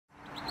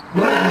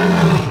Hey,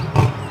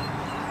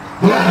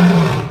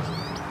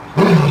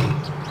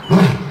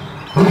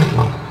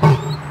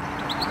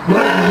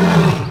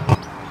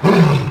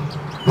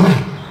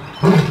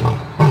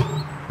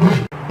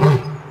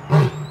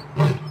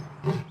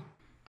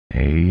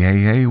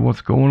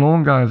 what's going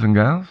on, guys and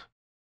gals?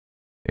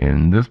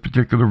 In this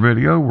particular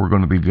video, we're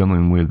going to be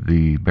dealing with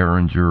the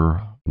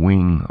Behringer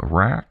wing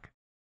rack.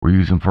 We're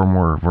using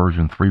firmware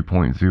version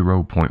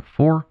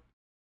 3.0.4,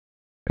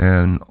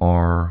 and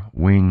our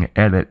wing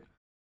edit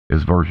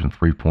is version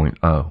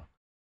 3.0.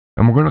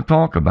 And we're going to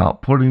talk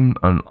about putting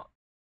an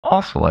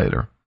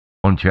oscillator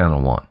on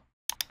channel 1.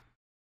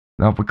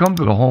 Now, if we come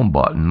to the home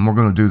button, we're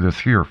going to do this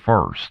here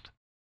first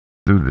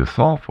through the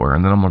software,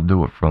 and then I'm going to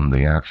do it from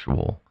the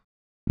actual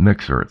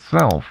mixer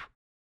itself.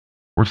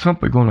 We're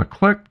simply going to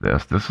click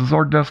this. This is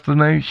our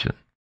destination.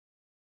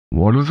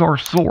 What is our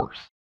source?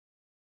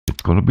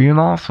 It's going to be an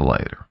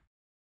oscillator.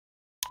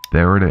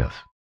 There it is.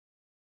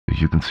 As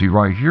you can see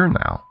right here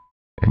now,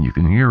 and you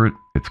can hear it,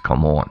 it's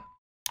come on.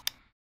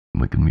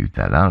 We can mute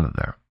that out of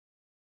there.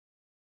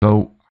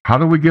 So how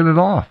do we get it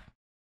off?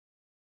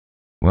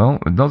 Well,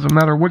 it doesn't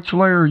matter which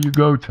layer you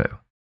go to.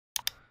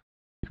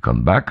 You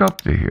come back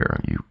up to here,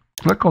 and you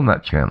click on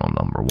that channel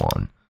number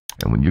 1.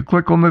 And when you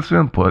click on this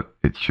input,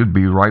 it should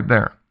be right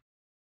there.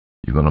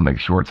 You're going to make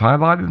sure it's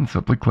highlighted and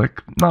simply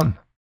click None.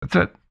 That's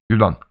it. You're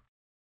done.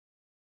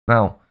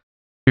 Now,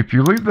 if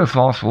you leave this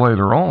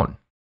oscillator on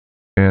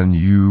and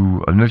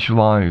you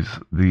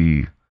initialize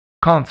the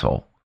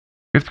console,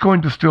 it's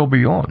going to still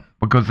be on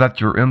because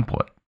that's your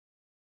input.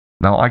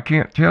 Now, I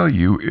can't tell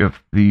you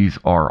if these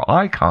are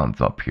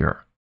icons up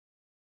here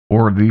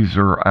or these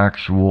are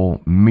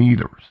actual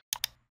meters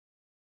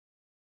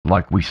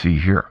like we see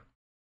here.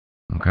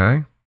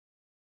 Okay?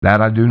 That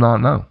I do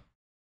not know.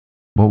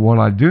 But what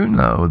I do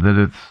know that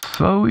it's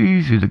so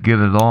easy to get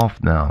it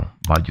off now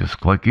by just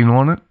clicking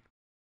on it,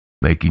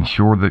 making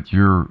sure that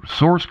your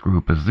source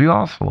group is the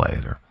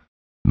oscillator.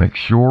 Make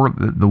sure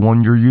that the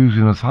one you're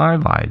using is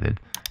highlighted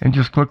and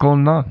just click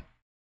on None.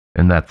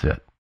 And that's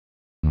it.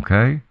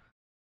 Okay?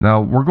 Now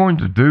we're going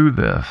to do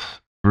this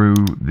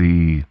through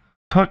the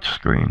touch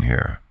screen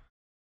here.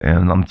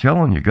 And I'm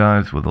telling you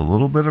guys, with a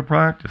little bit of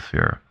practice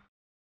here,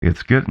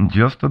 it's getting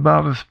just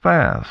about as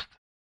fast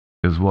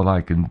is what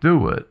I can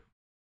do it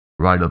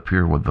right up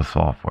here with the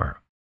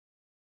software.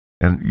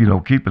 And, you know,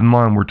 keep in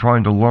mind, we're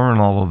trying to learn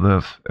all of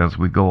this as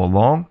we go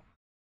along.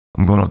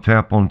 I'm going to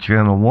tap on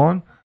channel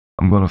 1.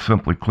 I'm going to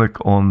simply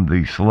click on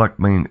the select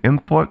main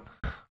input.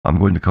 I'm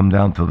going to come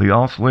down to the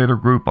oscillator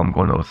group. I'm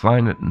going to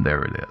assign it, and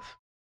there it is.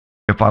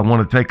 If I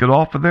want to take it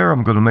off of there,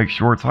 I'm going to make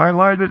sure it's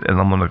highlighted, and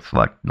I'm going to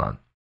select None.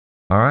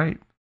 All right?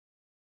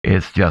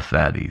 It's just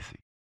that easy.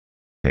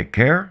 Take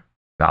care.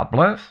 God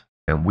bless.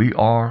 And we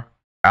are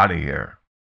out of here.